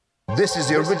This is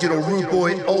the original rude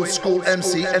boy, old school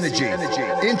MC Energy.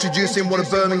 Introducing one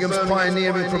of Birmingham's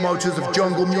pioneering promoters of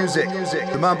jungle music,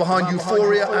 the man behind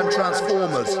Euphoria and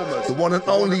Trans4mers, the one and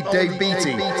only Dave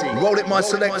Beatty. Roll it, my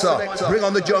selector. Bring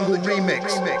on the jungle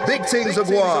remix. Big things are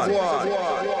going.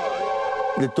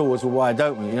 The doors were wide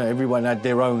open, you know, everyone had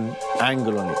their own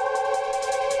angle on it.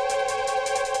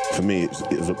 For me, it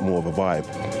was more of a vibe.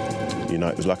 You know,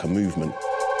 it was like a movement.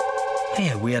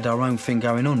 Yeah, we had our own thing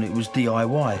going on. It was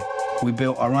DIY. We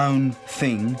built our own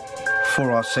thing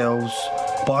for ourselves,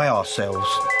 by ourselves.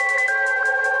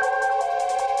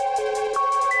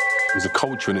 It was a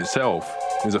culture in itself.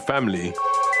 It was a family.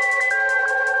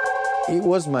 It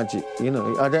was magic, you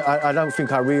know. I don't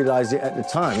think I realised it at the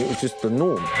time. It was just the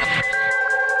norm.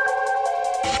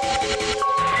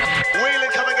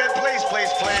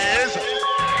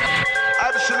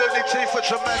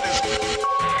 Tremendous.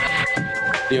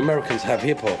 The Americans have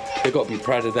hip-hop. They've got to be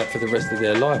proud of that for the rest of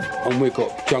their life. And we've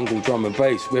got jungle drum and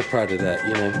bass. We're proud of that,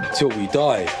 you know, till we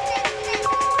die.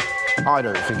 I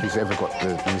don't think it's ever got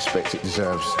the respect it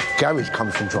deserves. Garage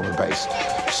comes from drum and bass.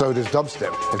 So does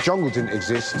dubstep. If jungle didn't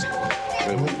exist,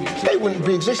 they wouldn't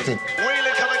be existing.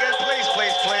 Wheeling, come again, please.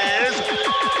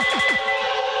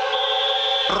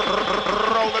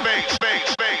 Roll the bass.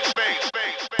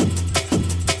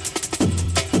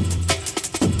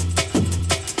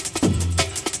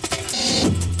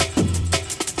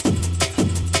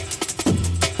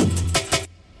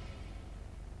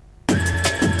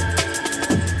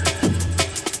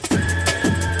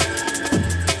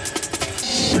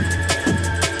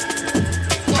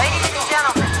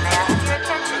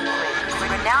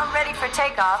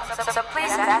 So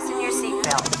please fasten your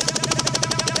seatbelt.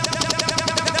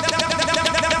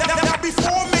 Now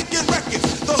before making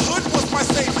records, the hood was my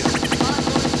savior.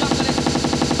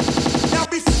 Now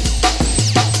before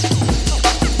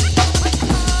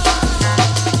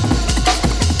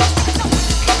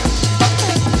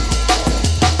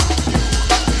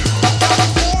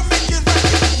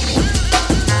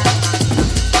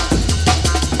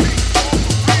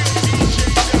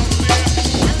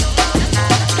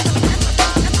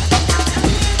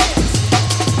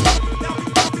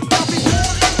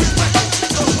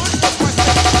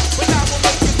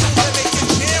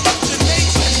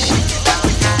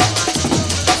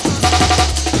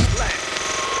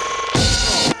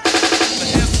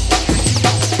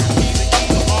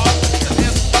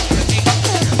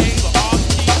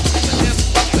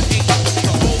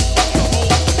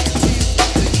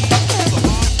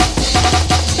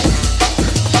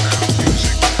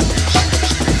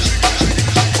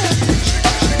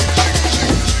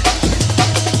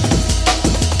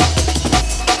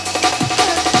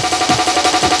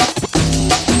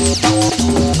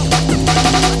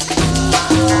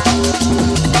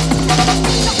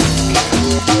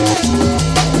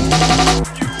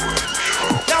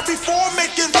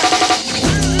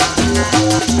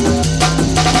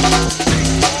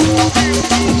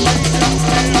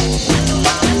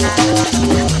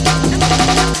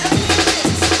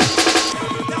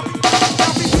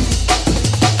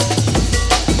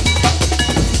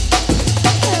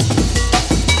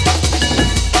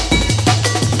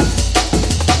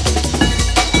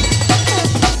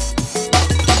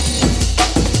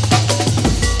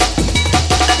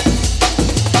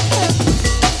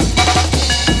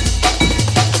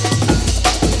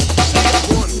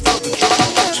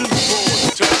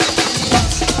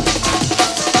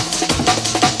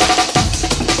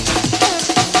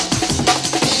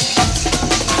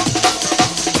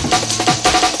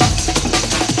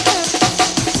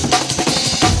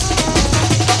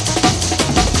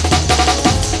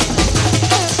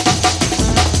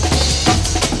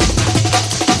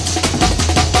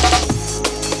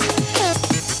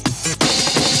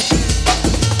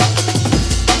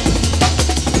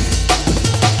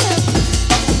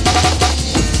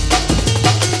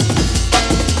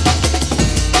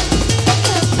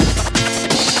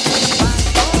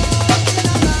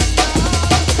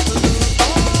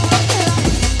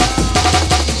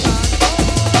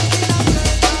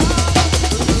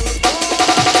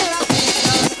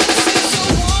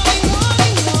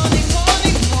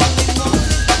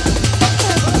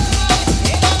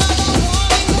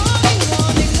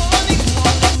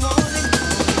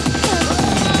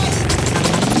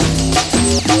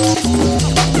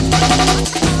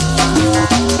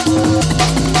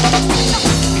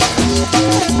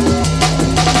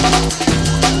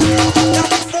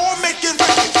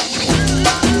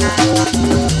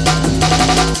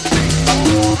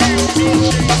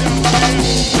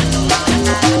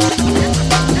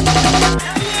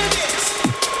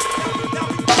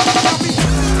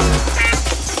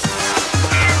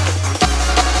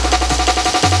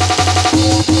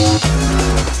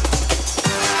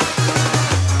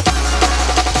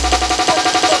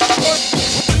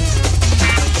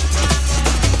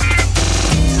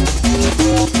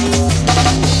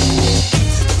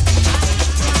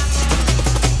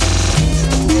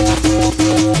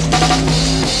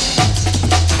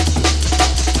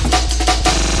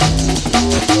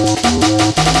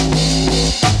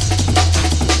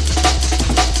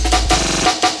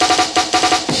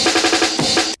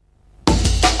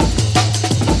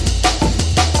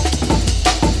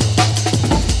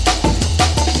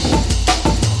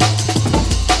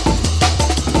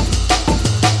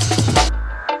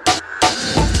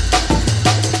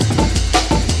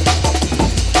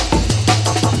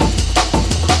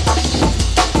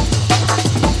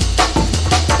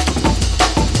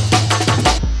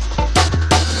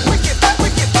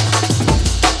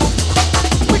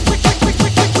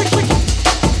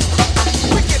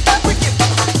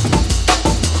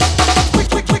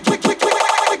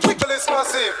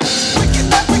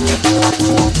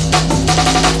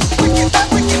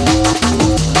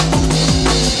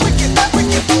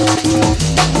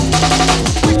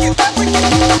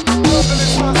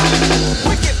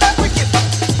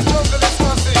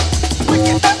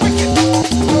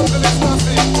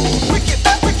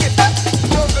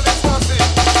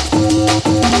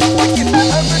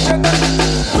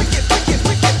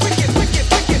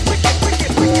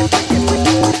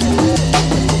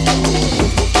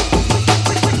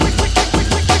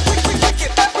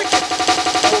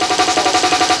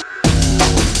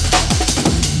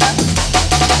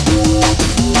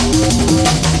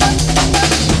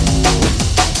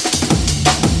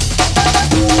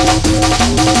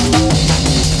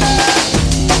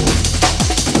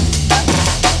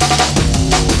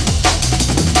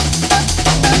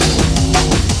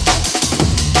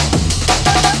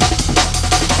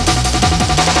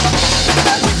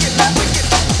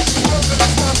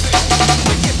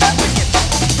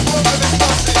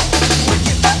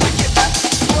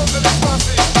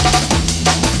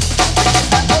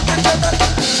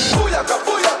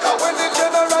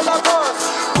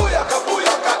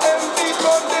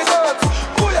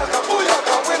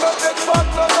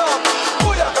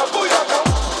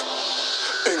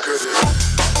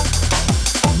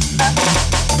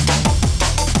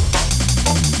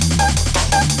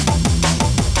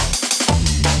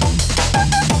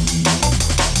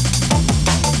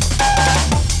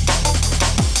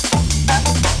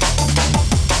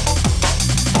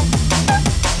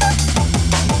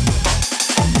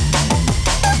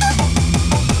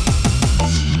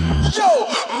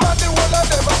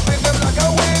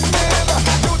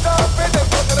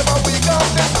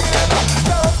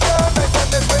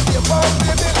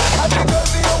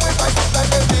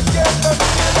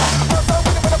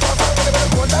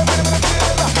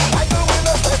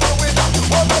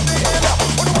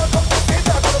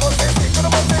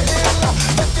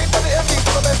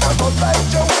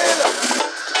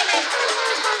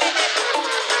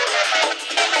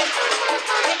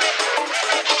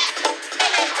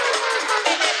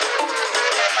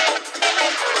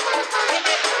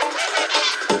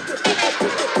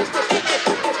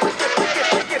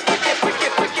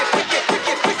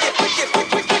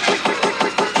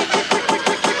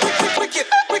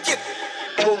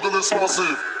Trans4mers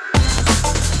massive.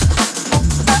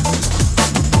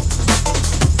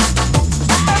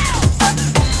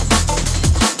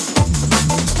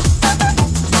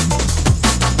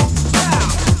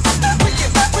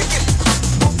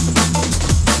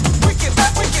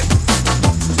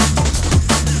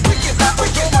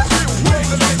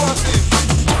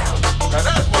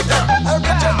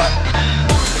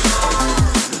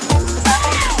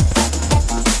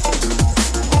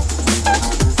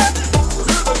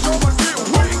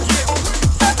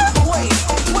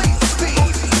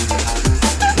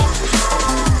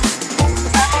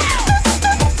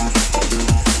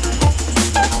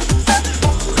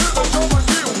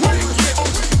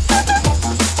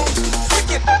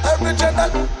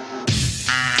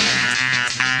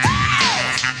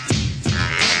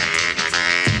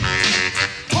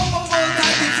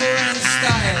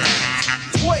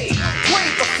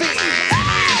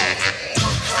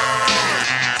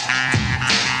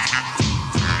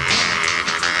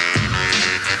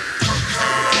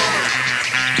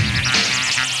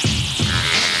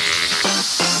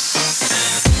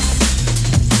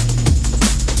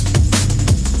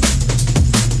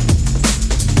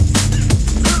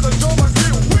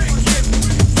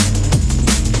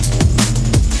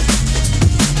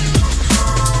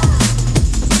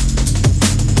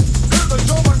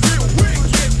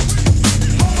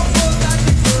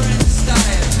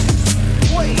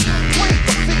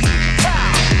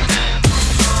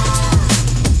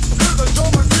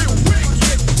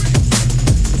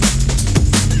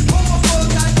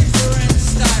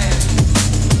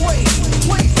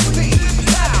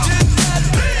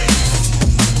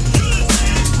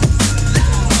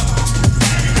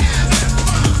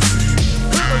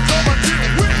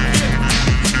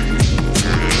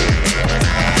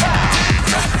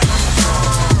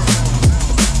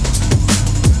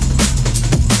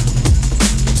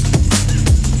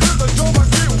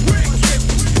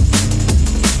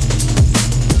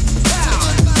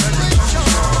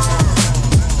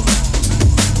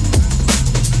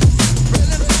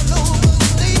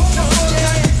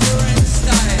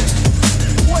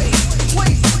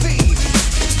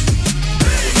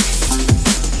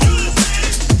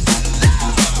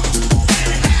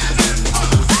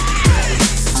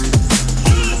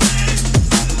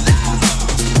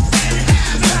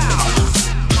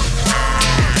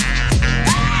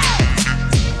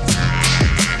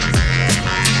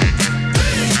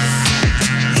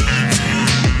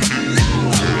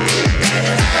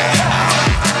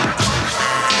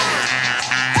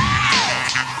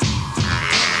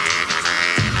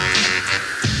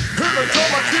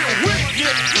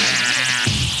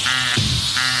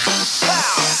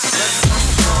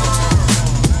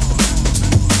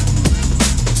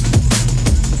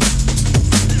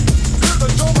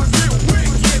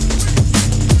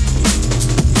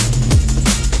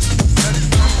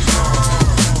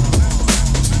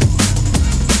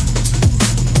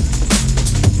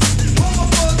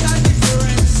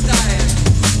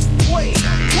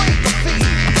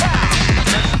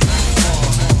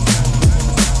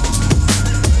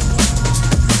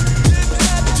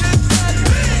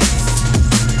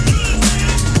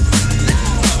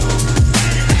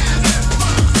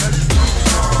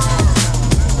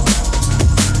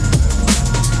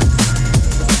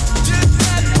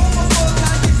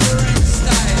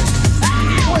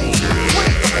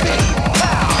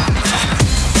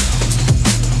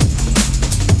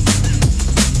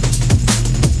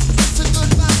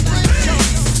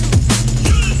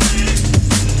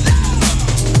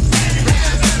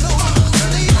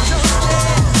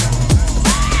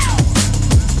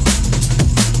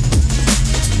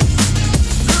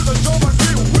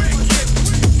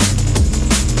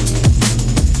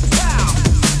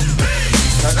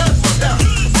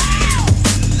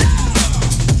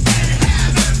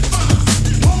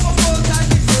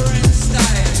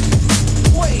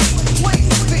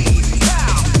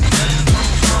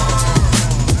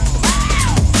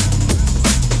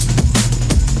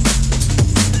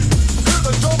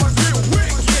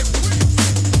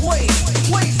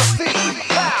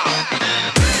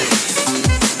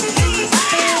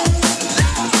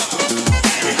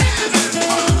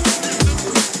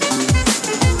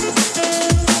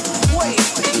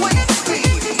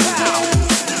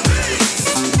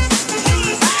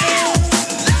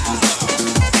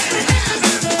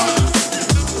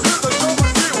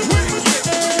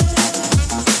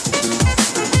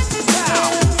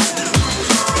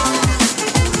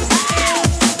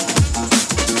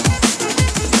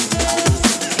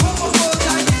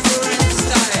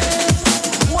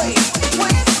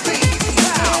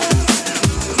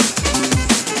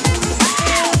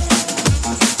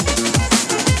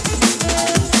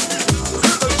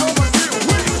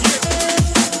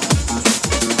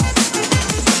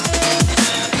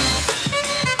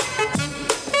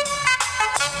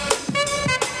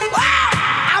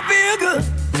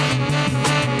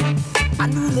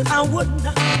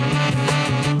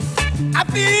 I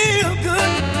feel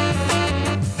good.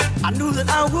 I knew that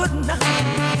I would not.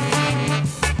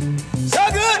 So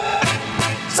good,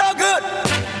 so good.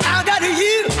 I got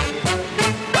you.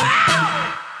 Wow!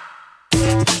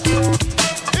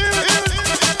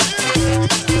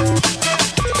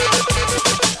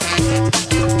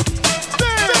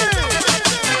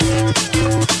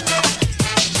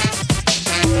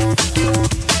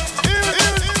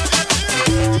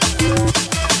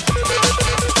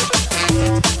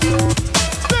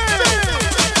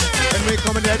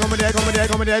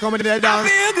 Come in there, dance. I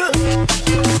feel good.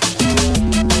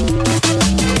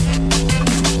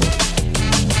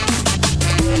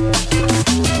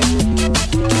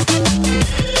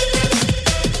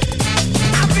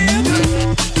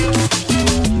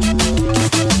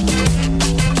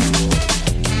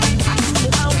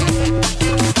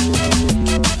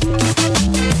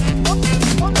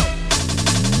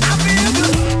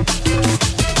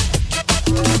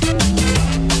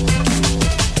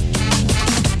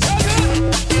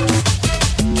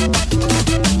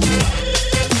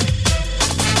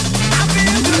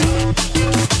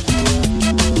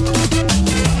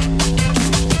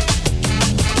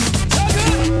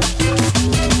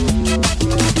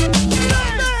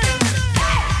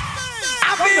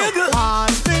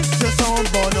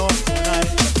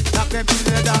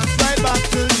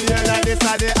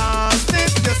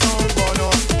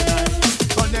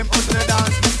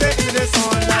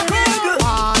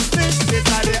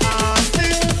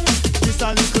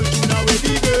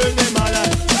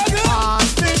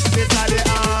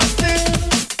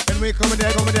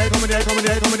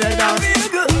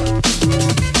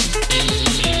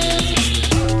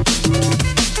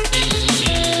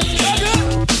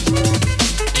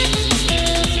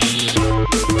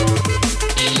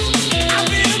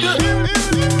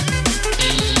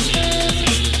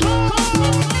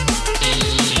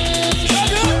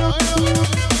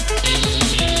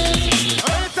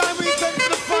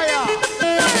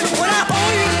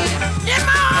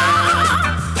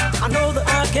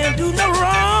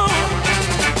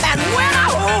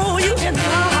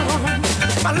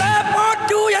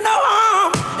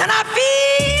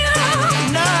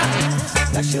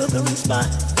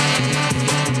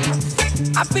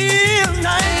 I feel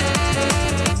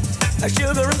nice, like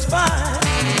sugar and spice.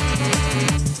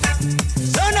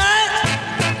 So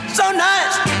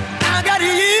nice, I got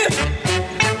you.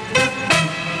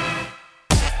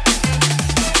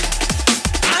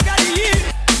 I got you.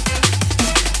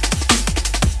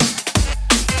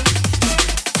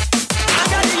 I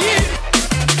got you.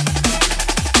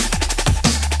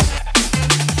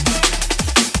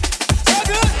 So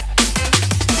good.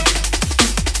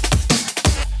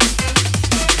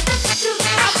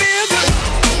 I feel good.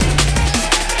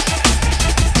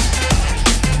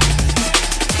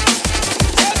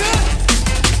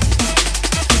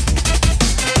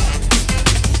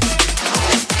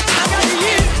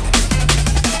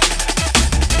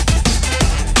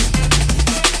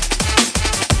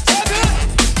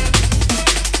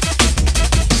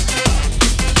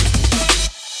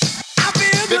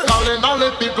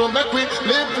 People make we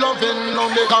live loving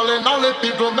on the calling all the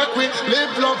people make we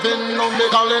live loving on the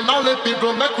calling all the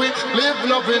people make we live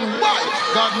loving. Why?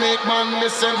 God make man, me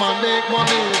say man make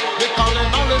money. The calling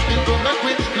all the people make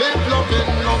we live loving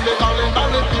on the calling all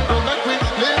the people make we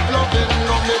live loving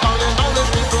on the calling all the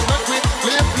people make we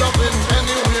live loving.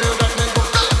 Anywhere that they go,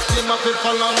 you must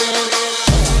follow me.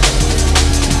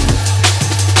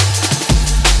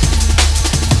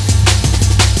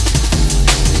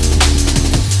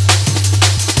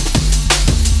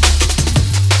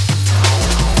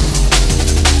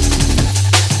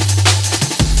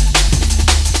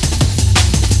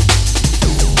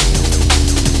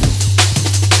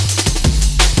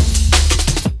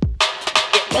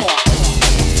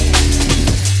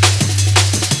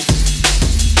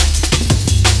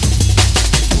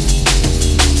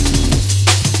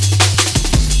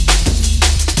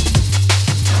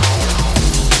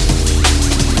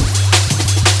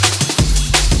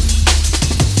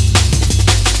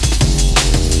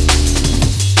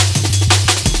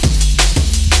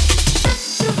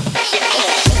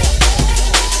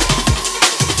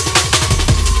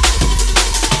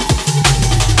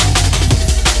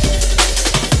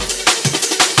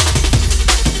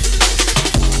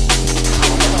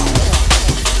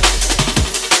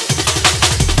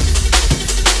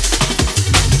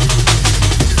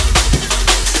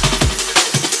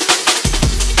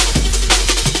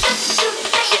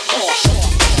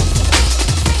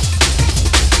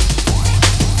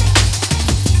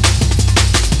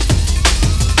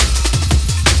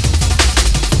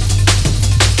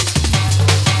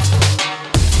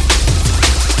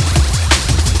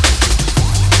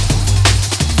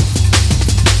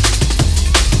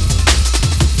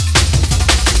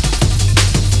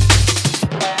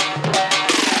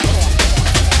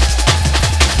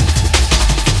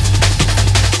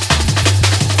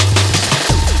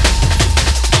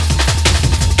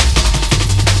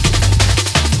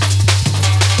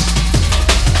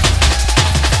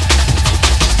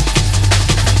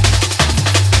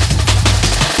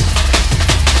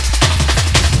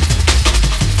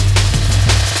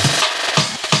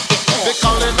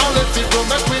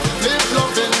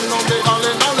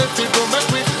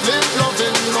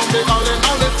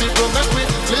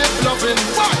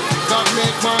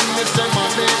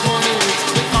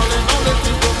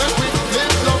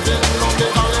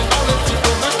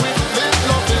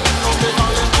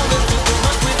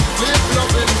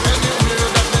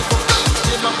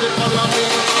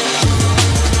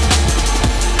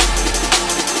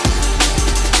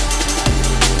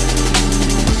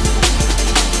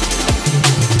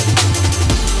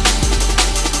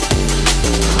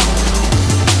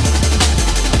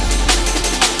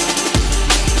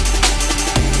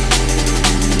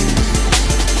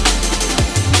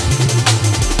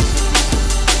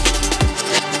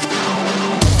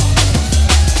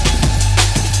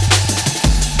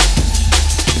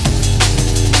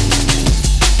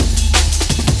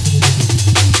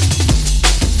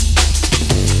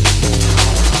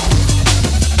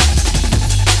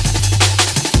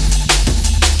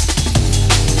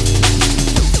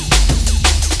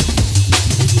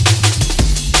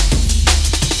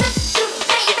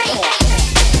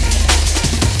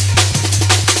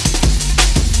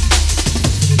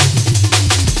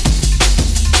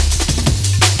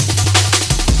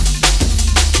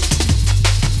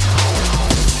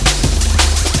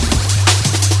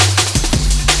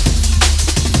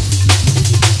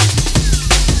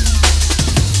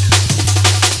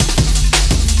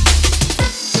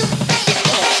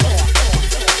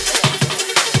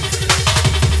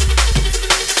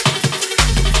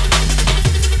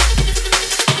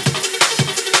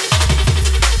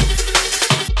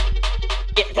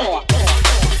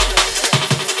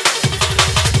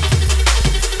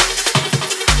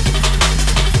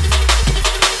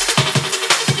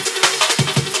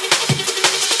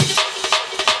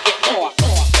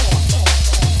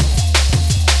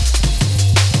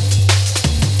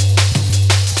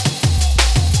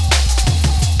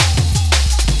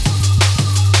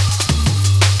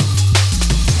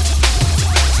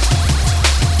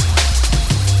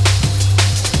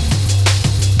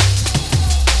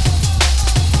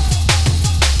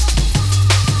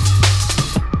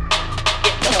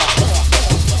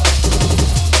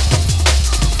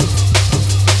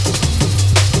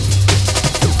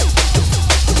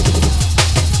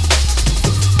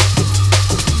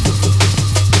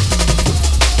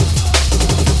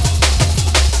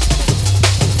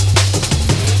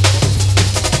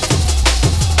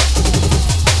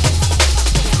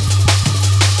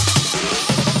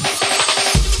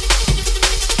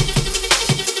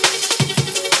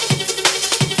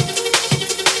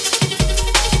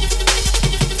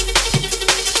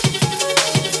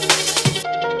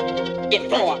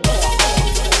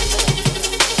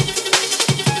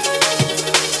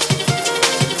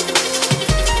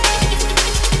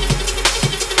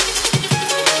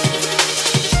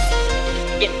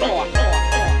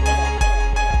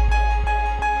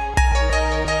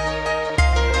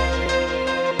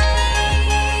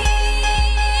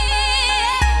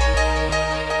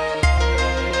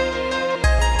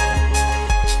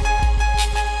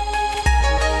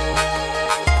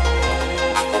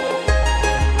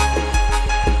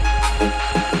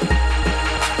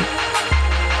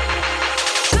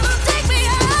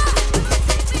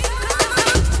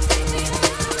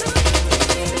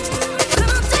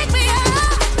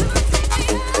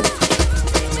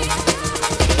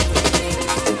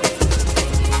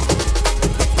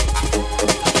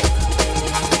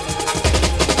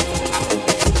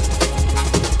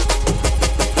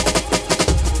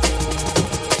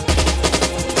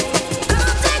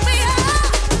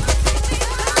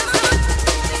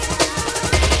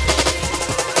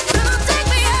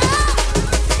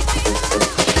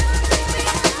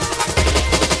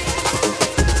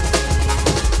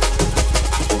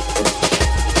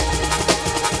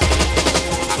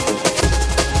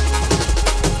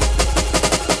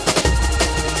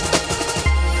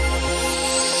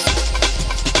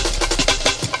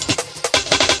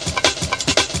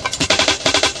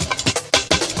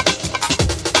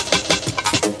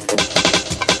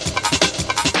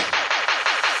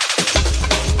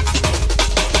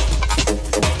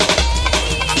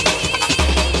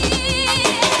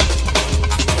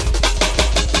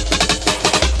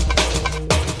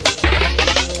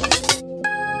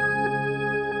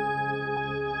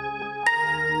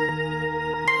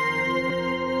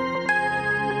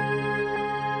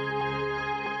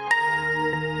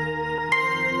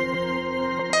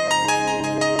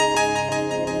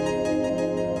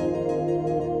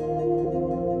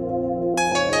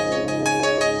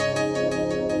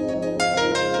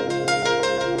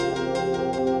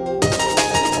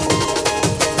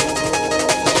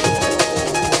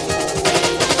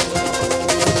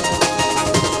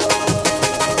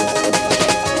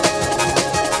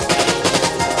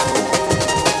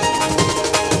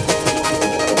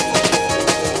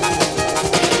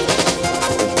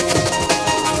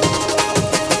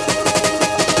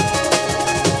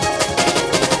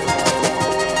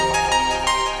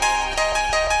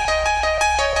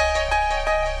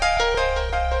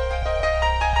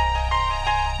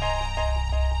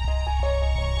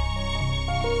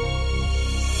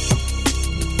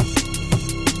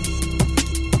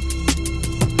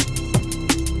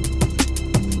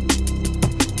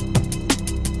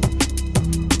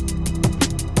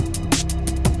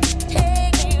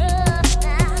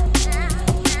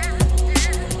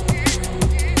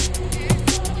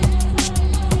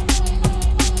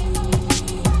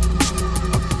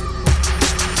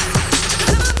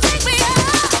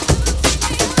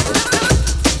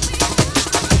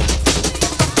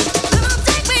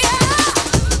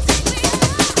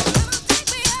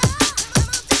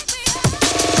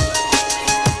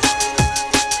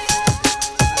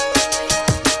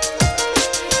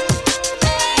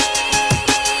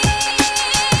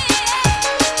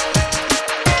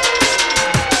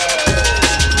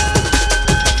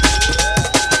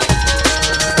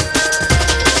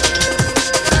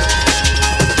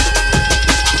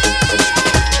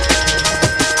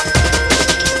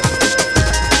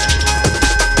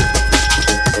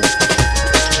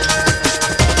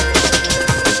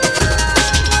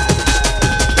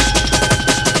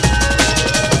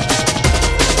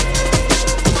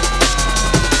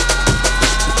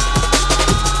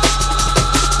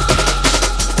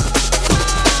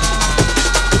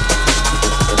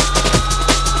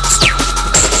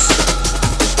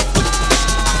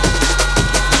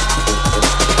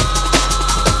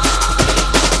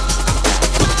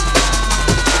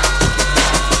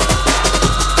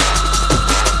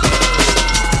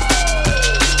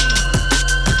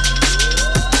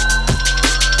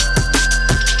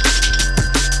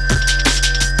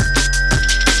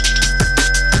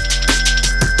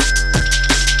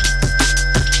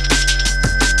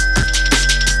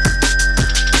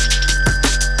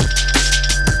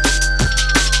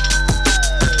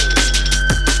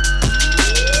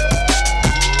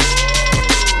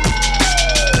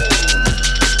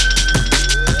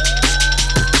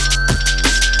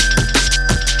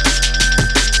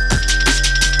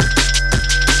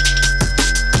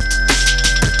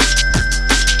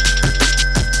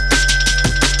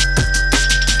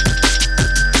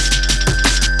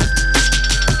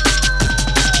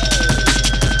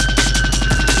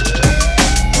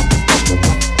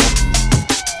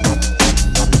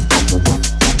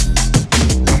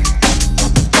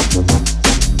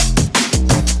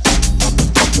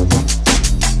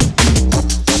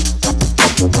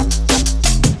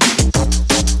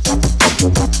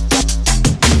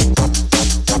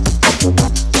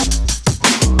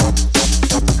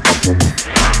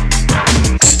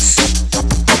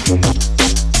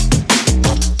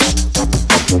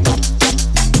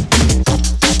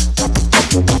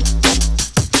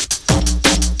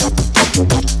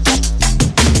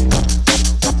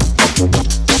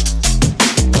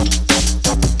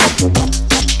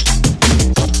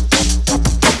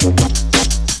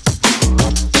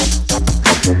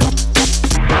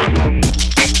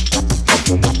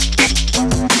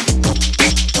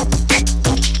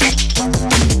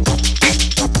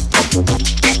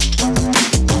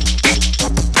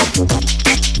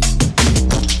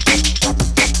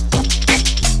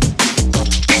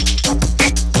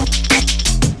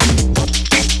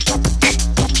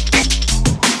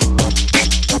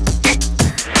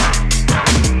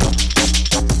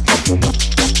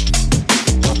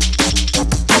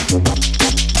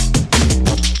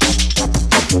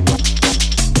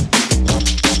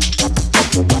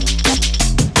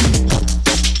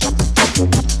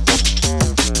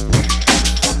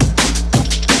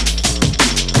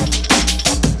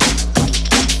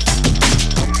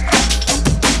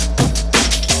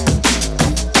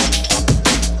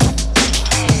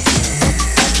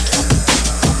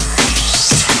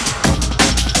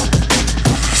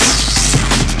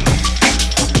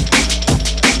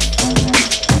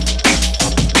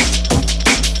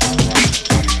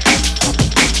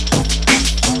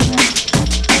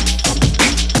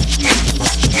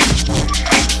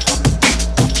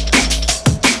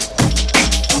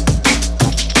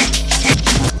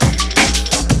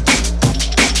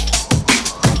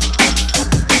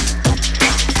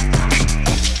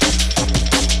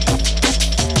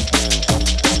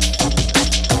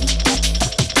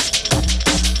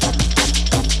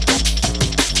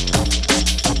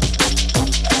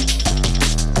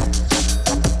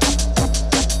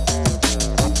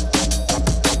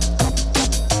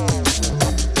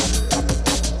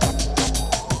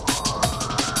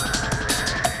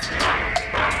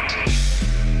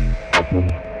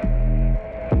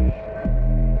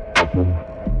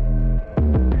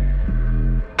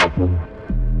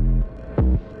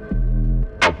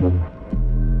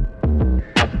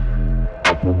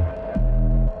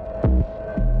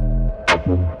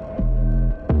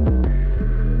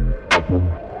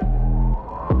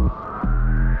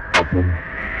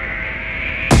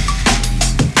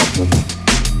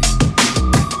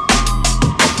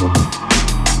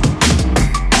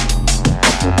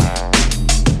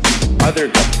 Other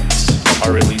governments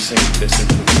are releasing this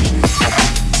information.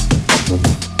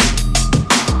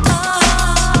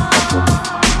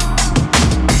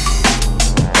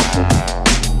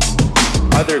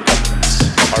 Other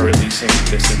governments are releasing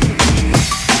this information.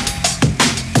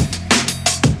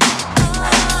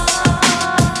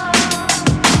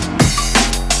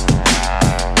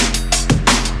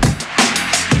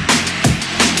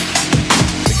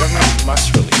 The government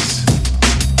must release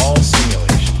all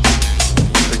simulations,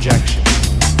 projections,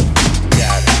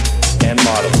 data, and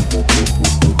modeling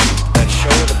that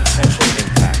show the potential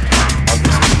impact of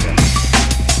this pandemic.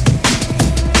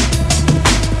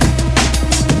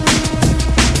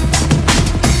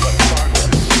 What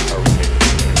progress are we making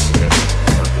in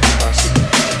expanding our capacity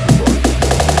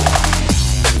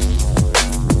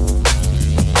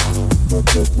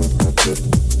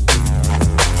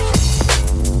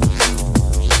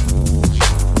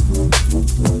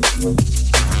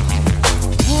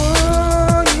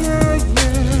Oh, yeah,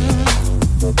 yeah.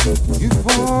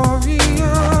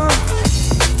 Euphoria.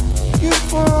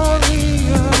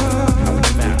 Euphoria. How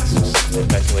many masks and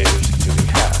ventilators do we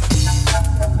have?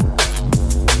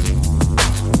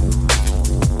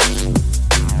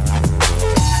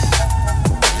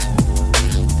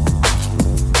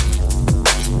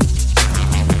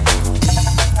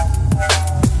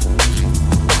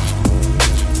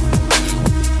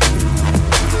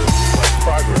 What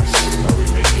progress are we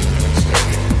making in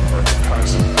expanding our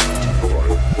capacity to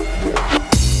provide?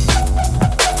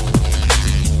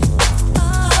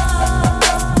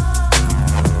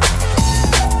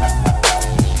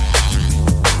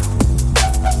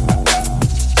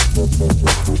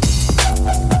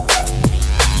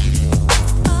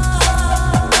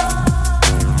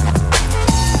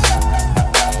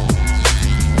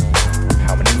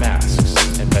 How many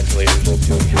masks and ventilators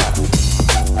do we have?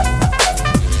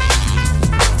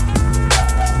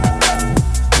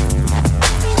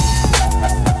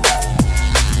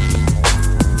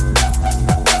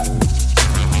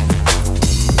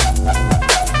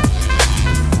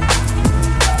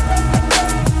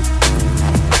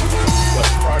 What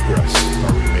progress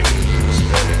are we making in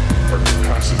expanding our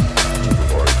capacity to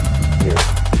provide more?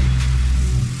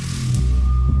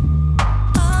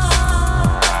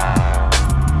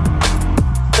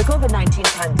 The COVID-19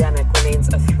 pandemic remains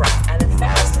a threat, and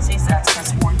infectious disease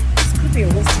experts warn this could be a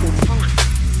risky time.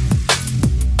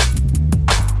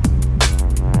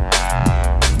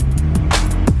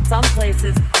 Some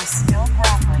places are still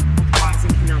grappling with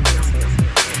rising numbers.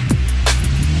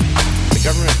 The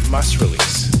government must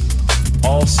release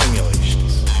all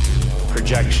simulations,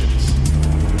 projections,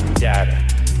 data,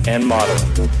 and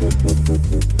modeling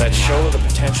that show the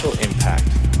potential impact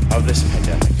of this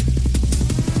pandemic.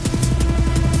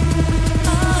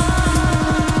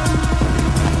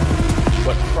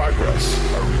 What progress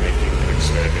are we making in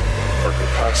expanding our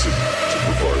capacity to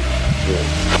provide more?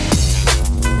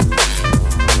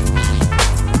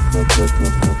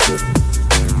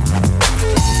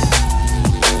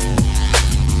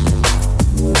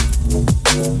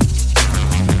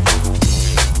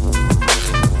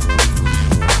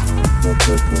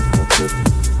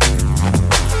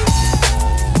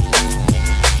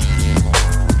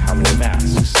 How many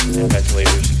masks and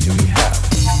ventilators do we have?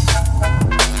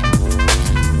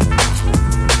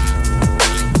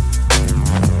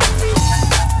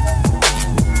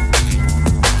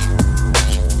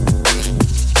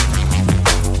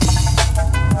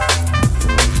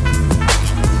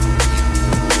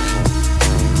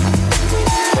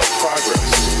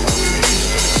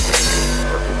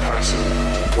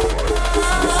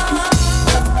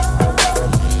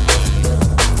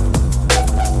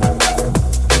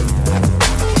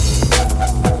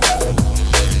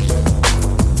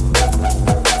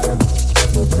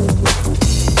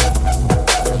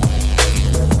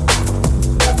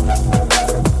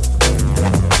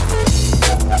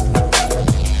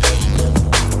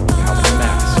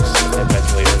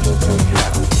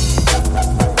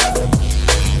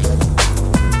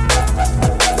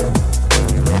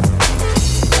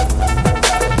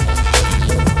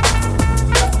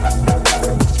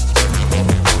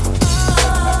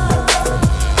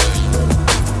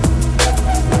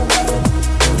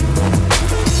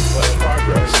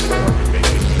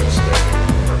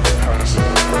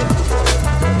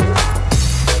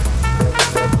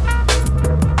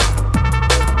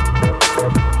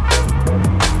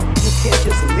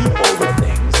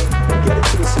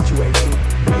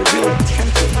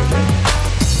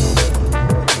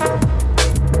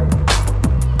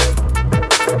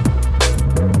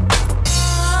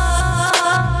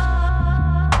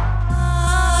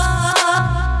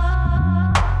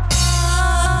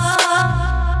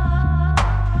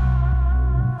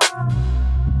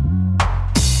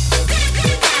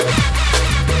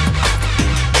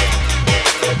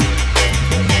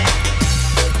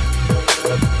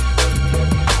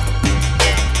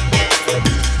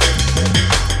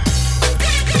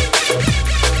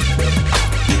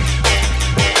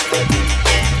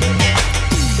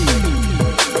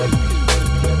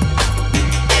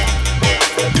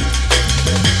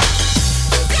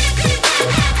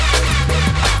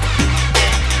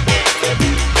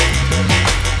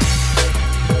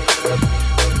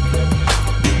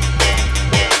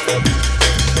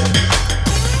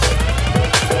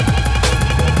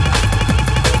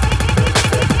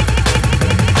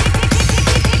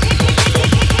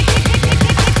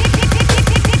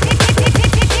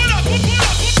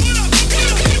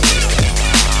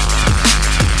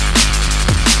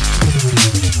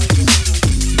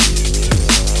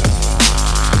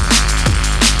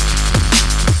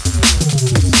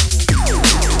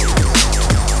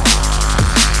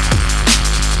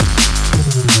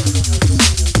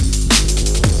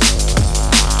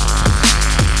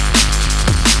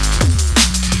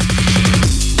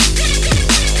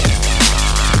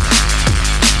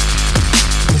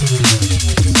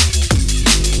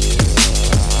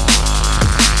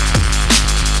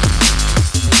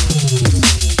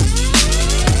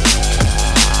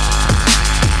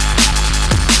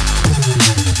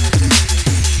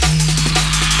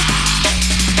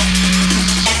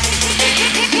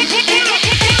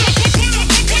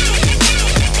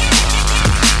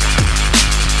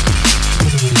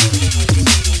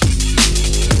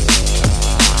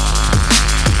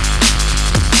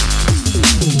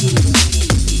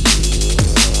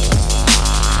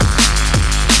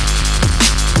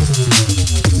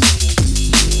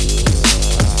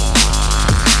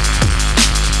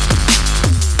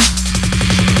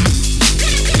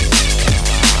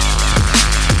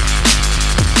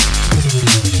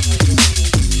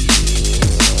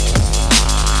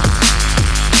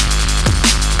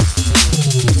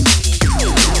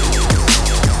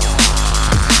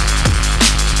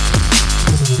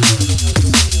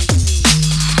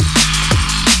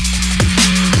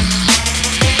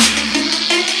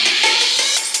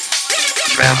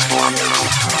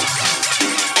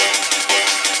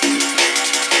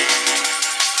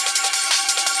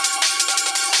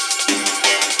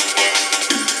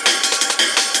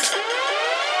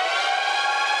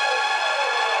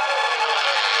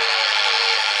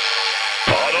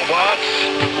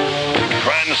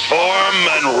 Transform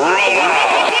and roll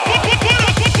out.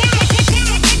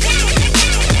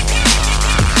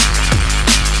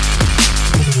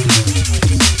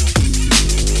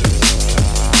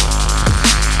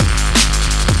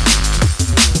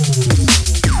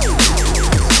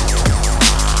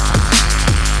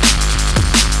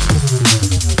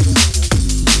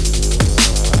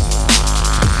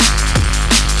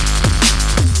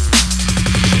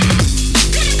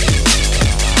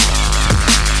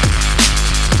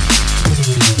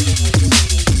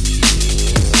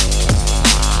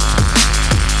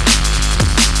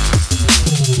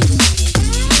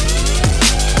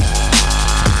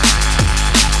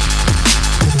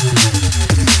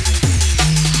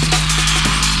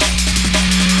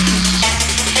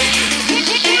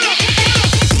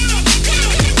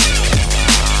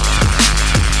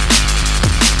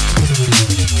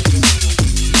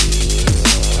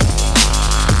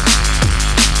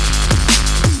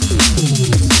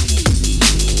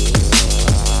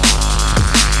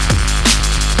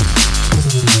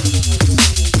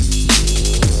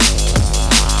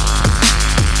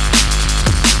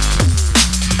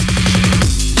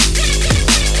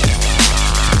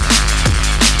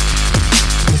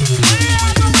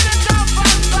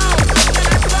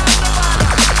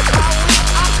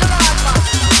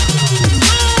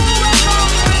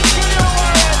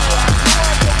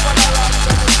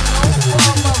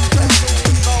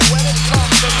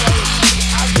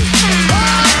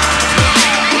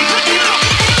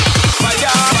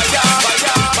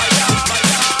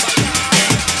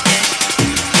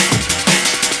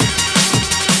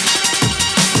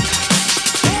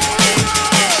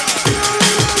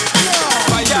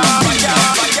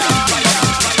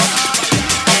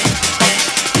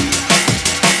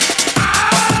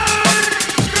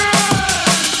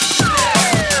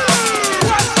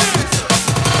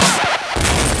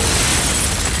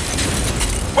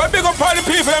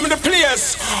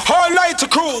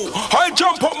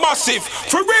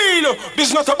 For real, this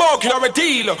is not a bargain or a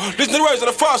deal. Listen to the words of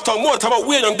the fast tongue. More time about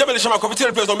win and demolition my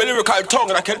competitive players on my lyrical tongue,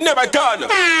 and I can never done.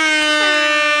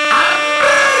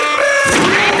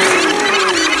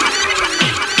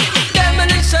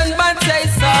 Demolition man say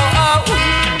so. Oh.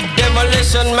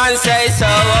 Demolition man say so.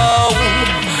 Oh.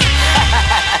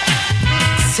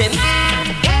 Sim.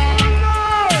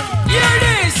 Hear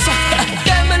this.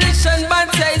 Demolition man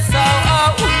say so.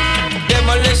 Oh.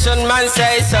 Demolition man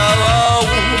say so. Oh.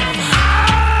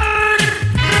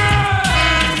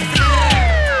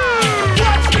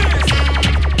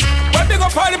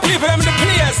 All the people in the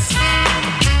place,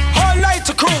 all light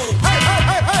to cool.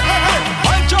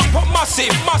 All jump up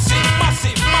massive.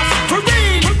 For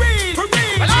real.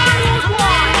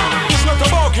 It's not a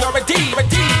bargain or a deal.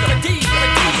 It's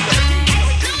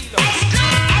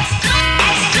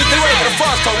the way of the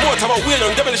fast tongue. More time about will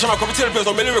and demolition my competitive players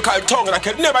on my lyrical tongue, and I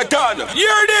can never done.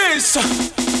 Hear this.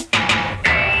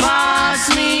 Pass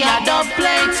me a dub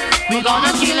plate. We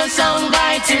gonna kill a sound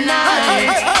guy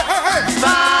tonight.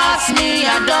 Pass me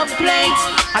a dub plate.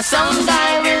 A sound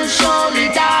guy will surely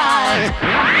die.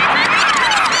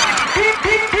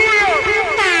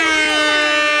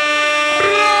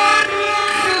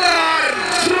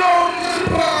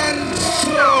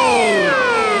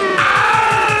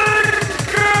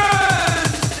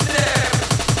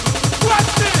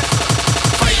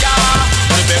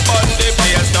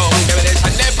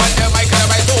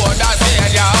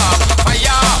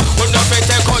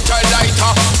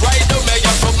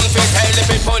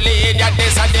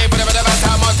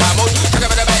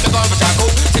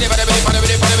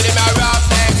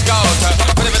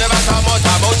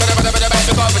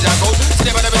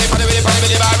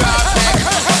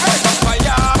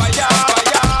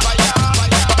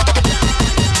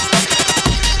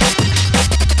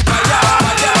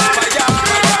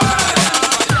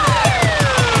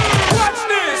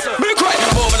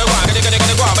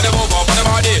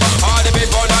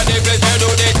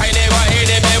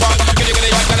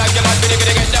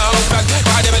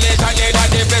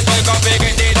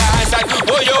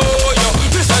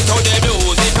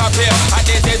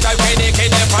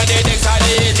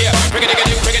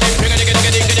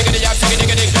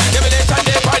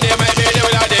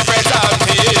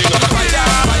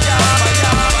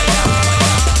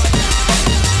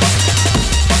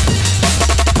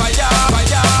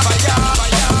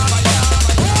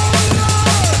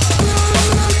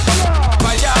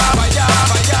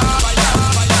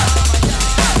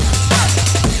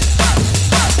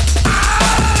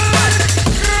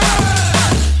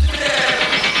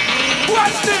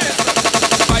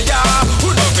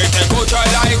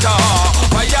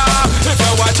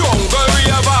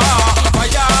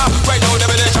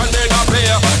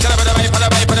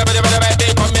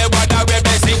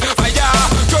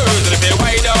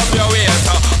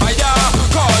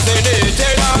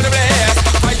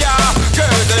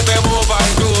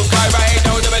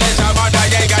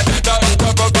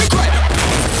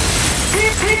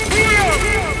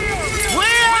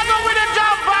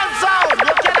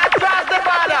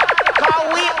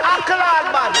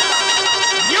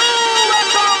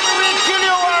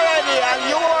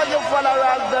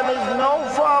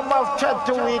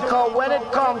 because when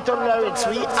it comes to lyrics,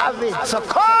 we have it. So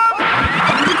come!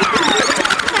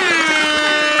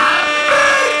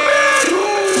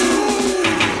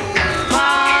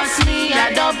 Pass me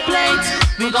a dub plate.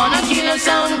 We're gonna kill a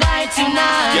sound guy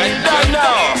tonight. You don't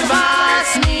know.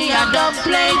 Pass me a dub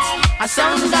plate. A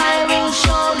sound guy will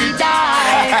surely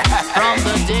die. From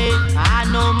the day I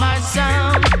know my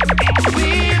sound,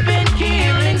 we've been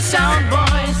killing sound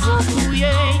boys. Oh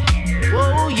yeah,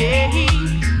 oh yeah.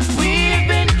 We've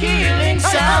been killing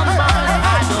sound boys.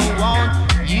 I don't want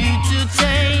you to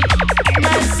take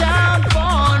my sound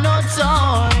for no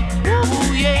toy.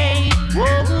 Oh yeah,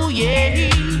 oh yeah,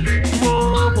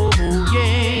 oh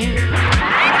yeah.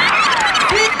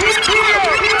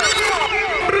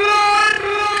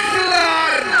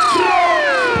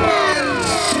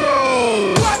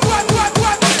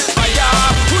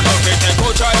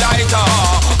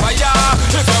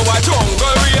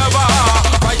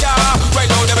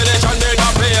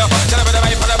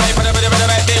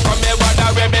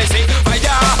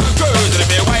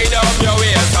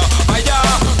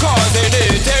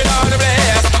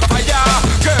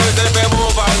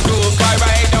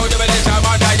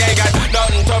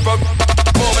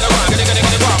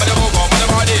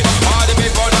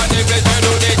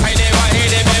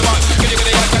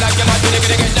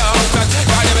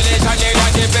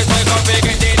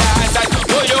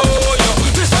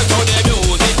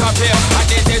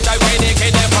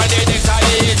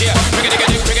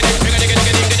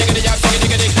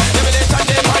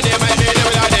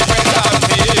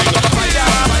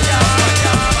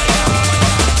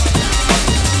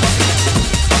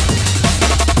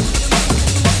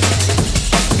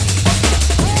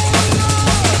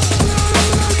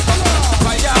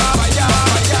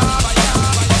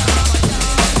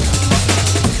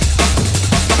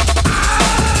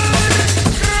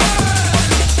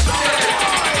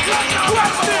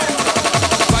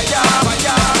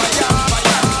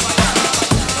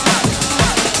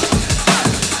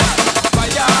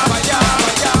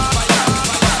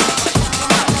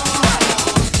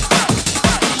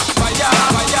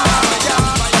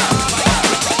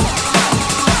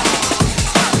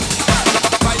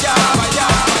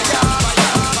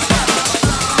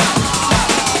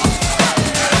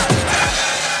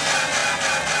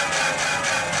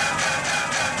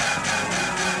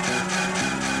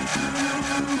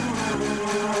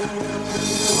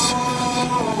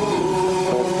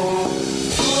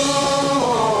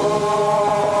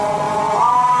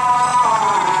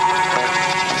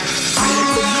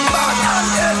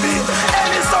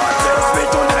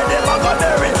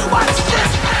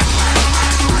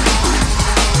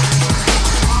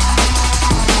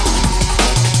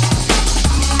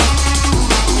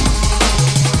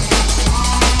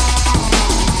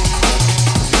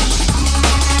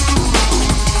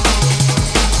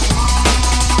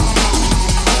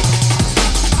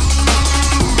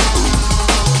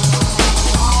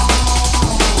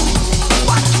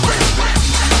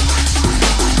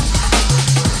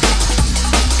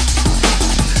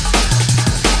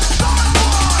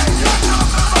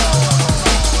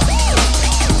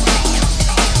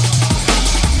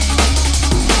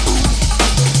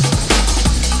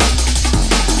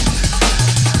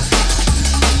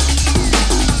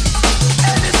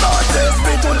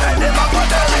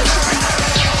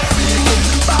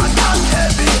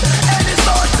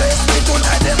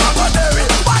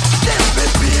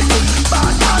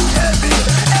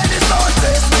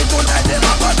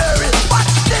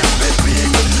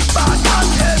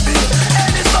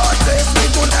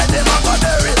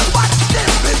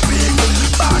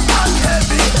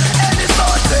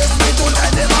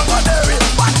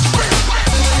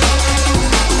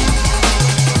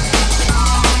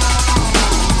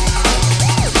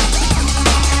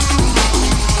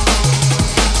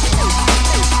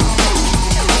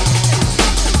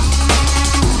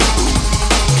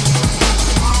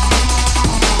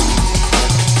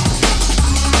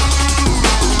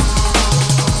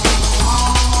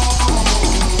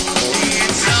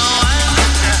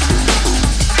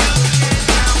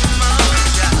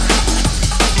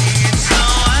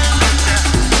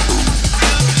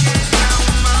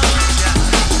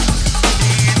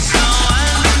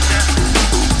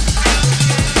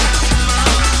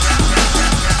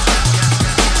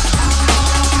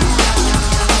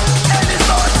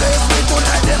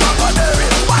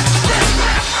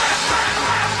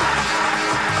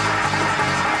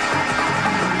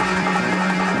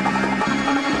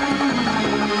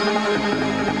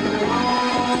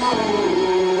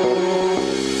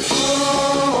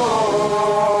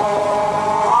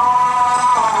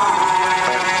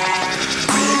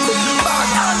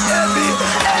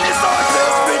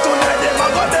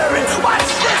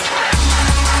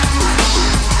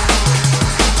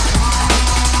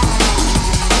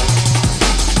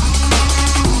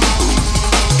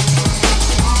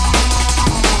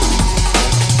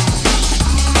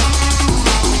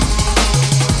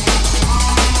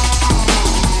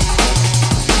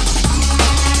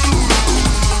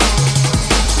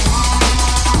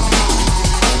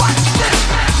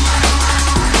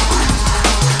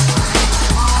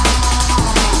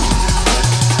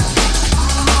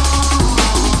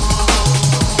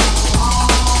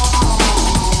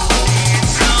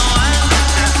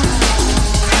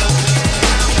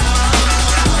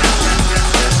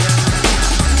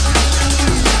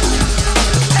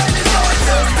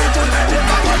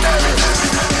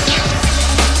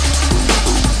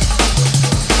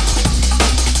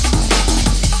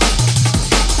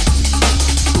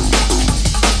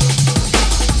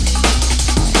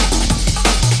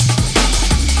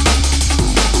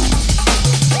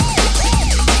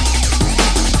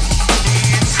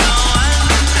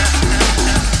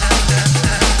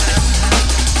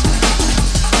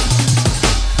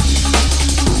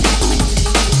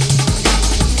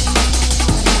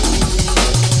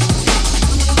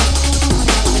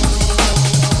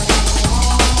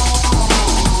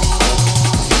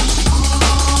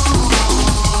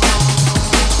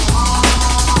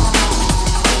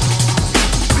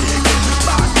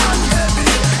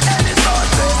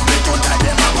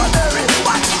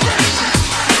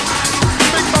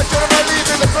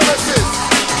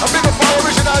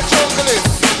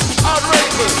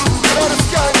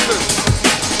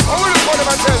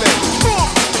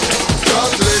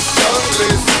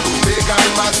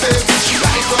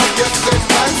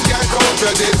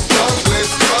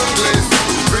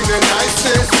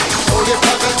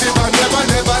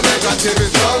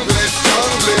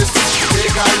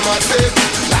 massive.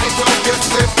 Light up your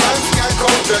slip and can't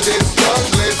counter this.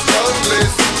 Junglist,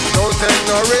 junglist, don't take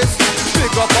no risk.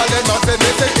 Pick up all them massive,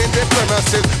 they say in the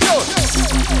premises. Yo!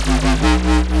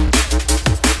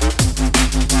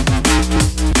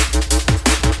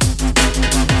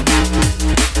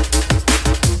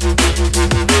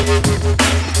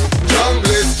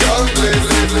 Junglist, junglist.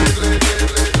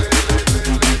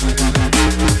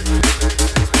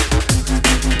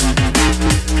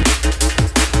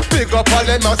 Pick up all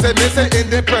them massive, they say in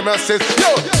the premises.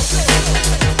 Yo!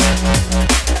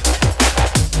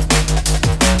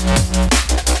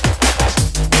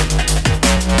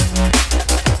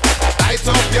 Light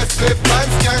up your slip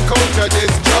pants, can't counter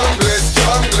this. Junglist,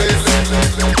 junglist.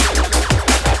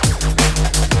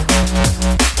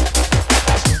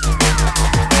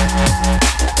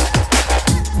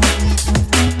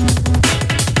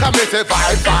 Come and say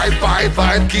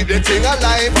vibe, keep the thing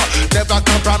alive. Never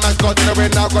compromise, cause we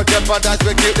now got jeopardize.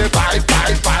 We keep the vibe.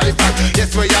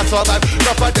 Yes, we are survive.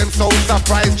 Enough of them so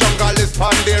surprised. Jungle is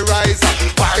on the rise.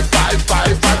 Vibe.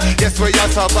 Yes, we are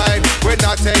survive. We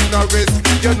not take no risk.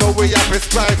 You know we are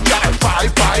prescribed.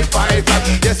 Vibe.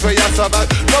 Yes, we are survive.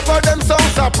 Enough of them so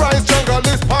surprised. Jungle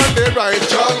is on the rise.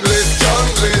 Junglist,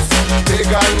 big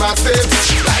and massive.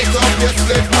 Light up your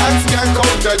slip hands, can't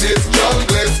counter this.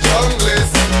 Junglist,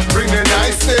 bring the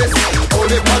niceness.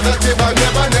 Only positive and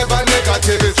never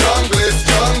negative. It's junglist,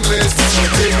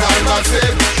 big and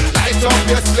massive. Light up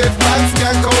your slip hands,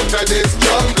 can't counter this.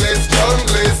 Junglist,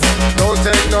 don't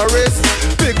take no risk.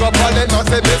 Pick up all the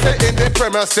massive, they say in the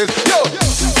premises. Yo!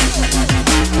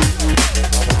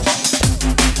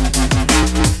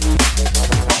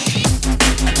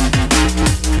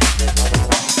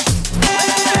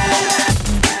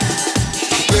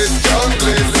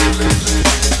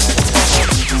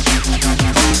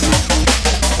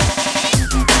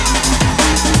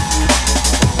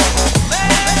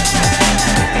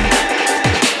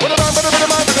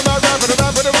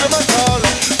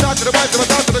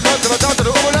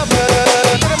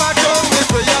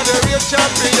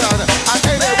 Champion, and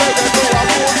anywhere they go, I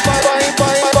move by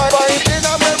in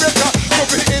America, could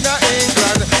be in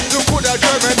England, you could have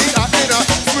Germany or in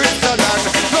Switzerland.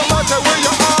 No matter where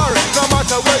you are, no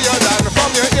matter where you land,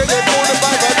 from your ear they go the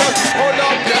Bible, just hold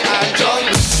up your hand,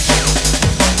 jungle.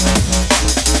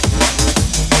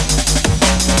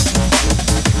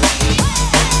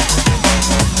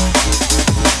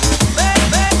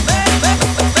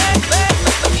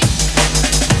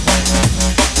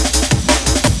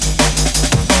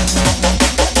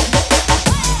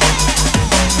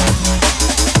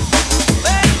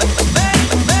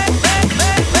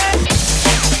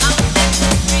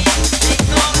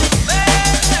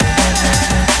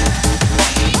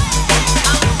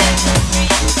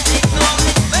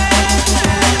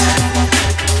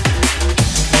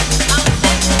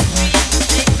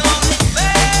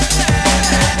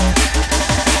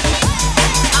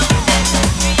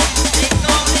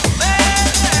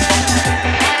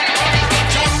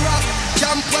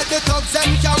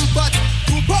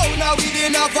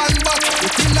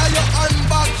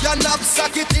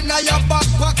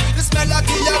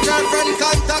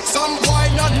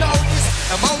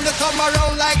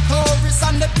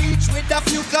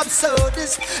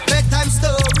 Sodas, bedtime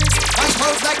stories, and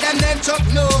pose like them named Chuck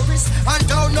Norris. And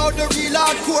don't know the real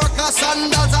hardcore, cause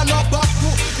sandals are not back to.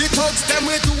 The thugs them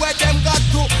we do what them got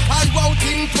to, and won't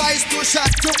think twice to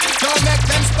shot you. Don't make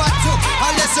them spot you,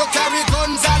 unless you carry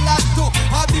guns a lot to.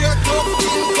 A beer club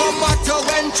in come at you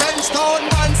when trench town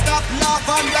man stop laugh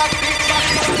and rock big back.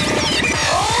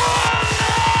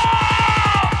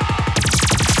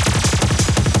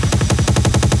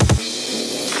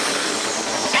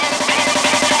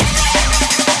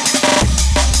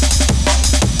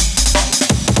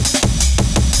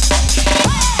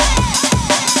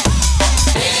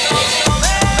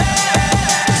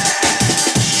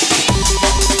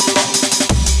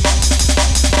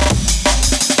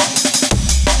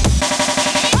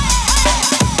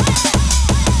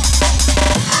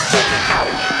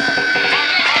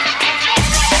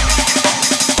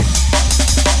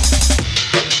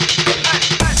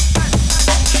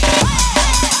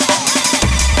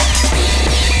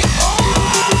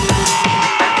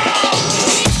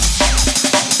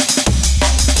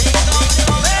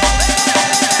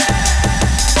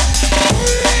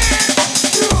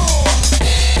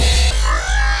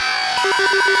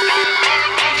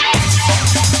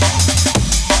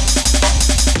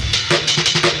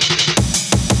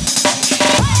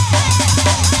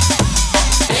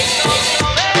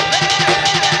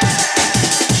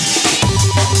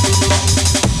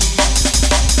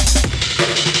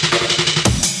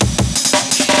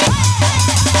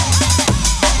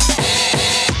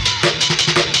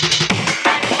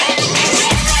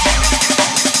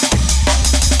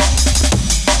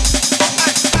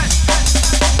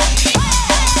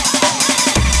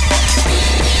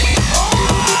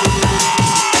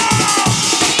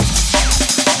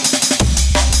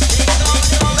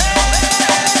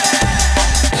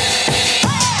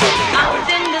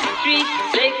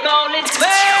 call it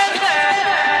murder.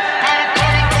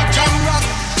 Jam rock,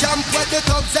 jump where the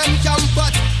thugs and camp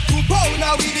at. 2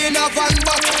 pounder within a van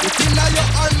back. It inna your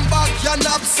handbag, your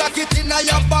knapsack, it inna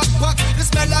your backpack. The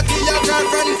smell of your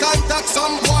girlfriend contact.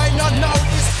 Some boy not know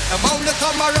this. I'm only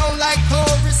come around like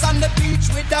tourists on the beach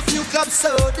with a few club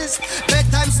sodas.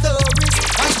 Bedtime stories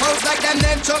and pose like them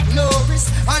named Chuck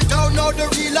Norris. And don't know the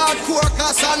real hardcore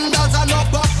cause sandals are no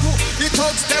back to. The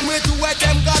thugs them we do what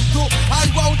them got to.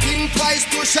 And won't think twice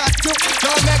to shot you.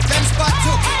 Don't make them spot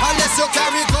you. Unless you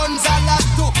carry guns a lot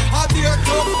to. A beer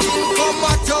club thing come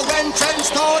at you when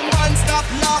trench town man stop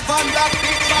laugh and rock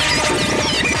big back.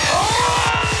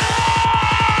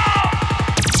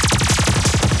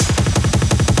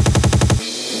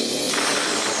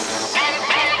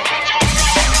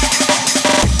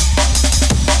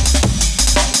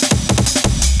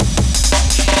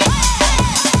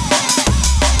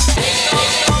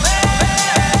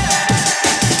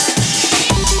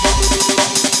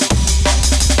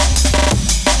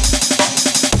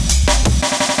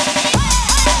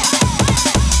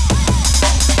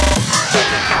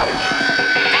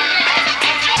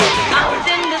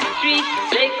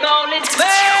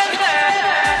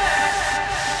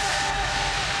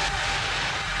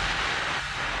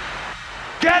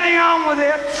 Getting on with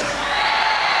it.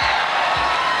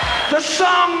 The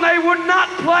song they would not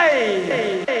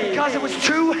play because it was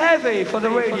too heavy for the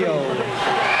radio.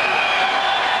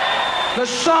 The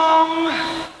song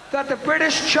that the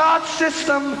British chart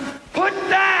system put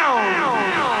down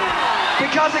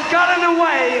because it got in the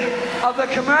way of the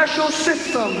commercial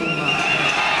system.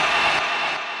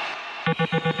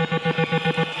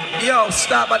 Yo,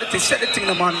 stop by the thing, set the thing,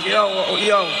 man. Yo,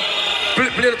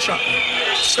 play the track.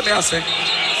 Let me ask you.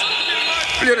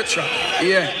 Play the track,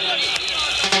 yeah.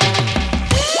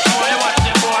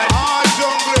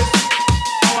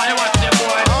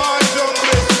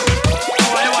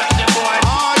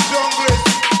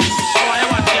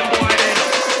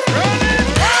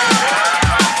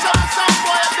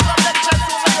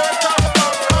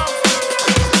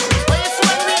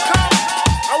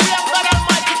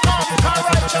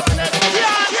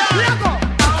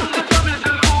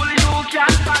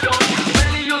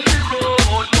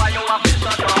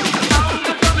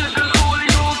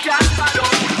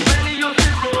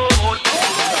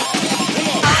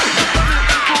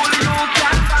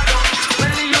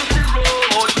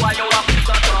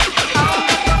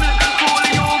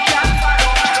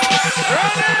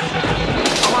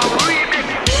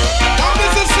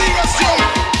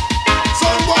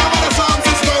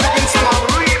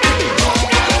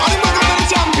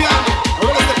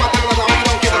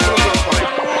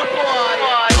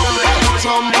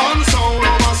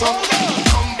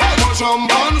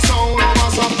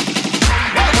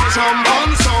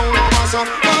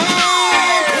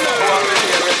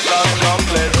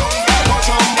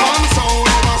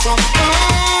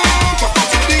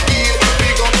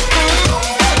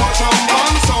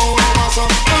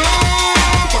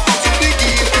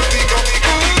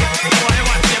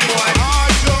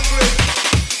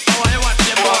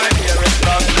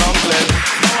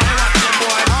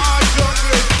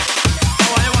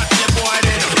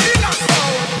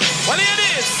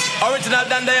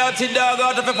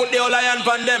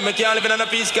 Me can't live in a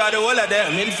peace card, the whole of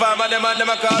them. Informer them and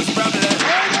them a cause problem.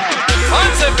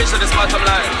 Man say fish to this bottom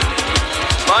line.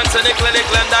 Man say nickel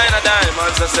and dine and dine.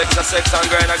 Man say sex and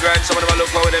grind. Some of them a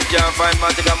look for them can't find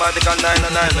matic and 9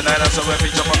 and 9. The 9 and some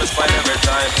reach up on the spine every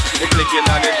time. They clicking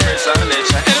and get press and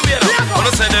nation. Anyway, no.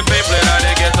 Wanna say the people in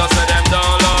the ghetto say them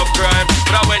don't love crime.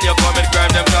 But when you commit crime,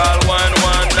 them call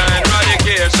 119.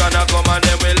 Radication a come and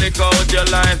them will lick out your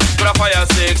line. Could a fire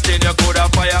 16, you could a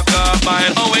fire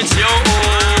carbine. Oh, it's you.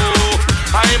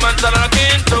 I'm on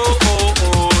talking to,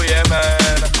 yeah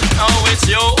man. Oh, it's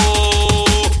you.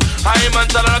 I'm on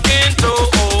talking to,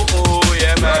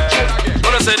 yeah man.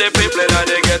 Wanna say the people in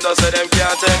the ghetto say them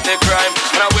can't take the crime.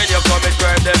 And when you commit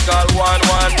crime, them call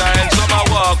 119. Some a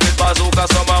walk with bazooka,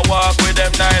 some a walk with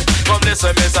them 9. Come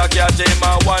listen, Miss a cat in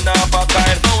my one of a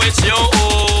kind. Oh, it's you.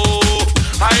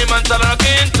 I'm on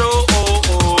talking to,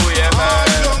 yeah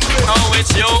man. Oh,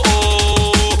 it's you.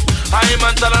 I'm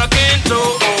on talking to,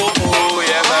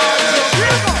 yeah man.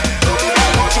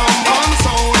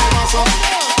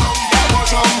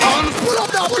 Pull up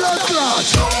that blood clot.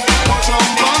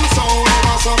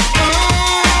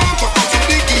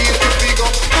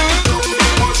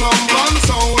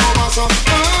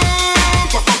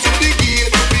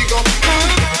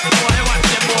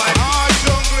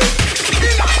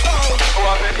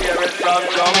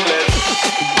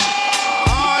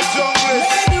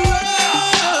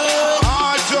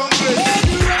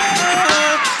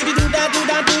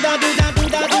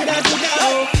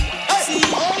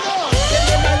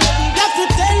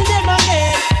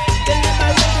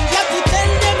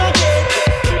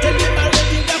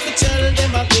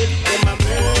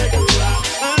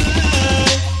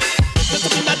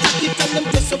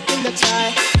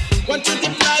 Want to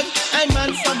deprive, I'm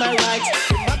man for my rights.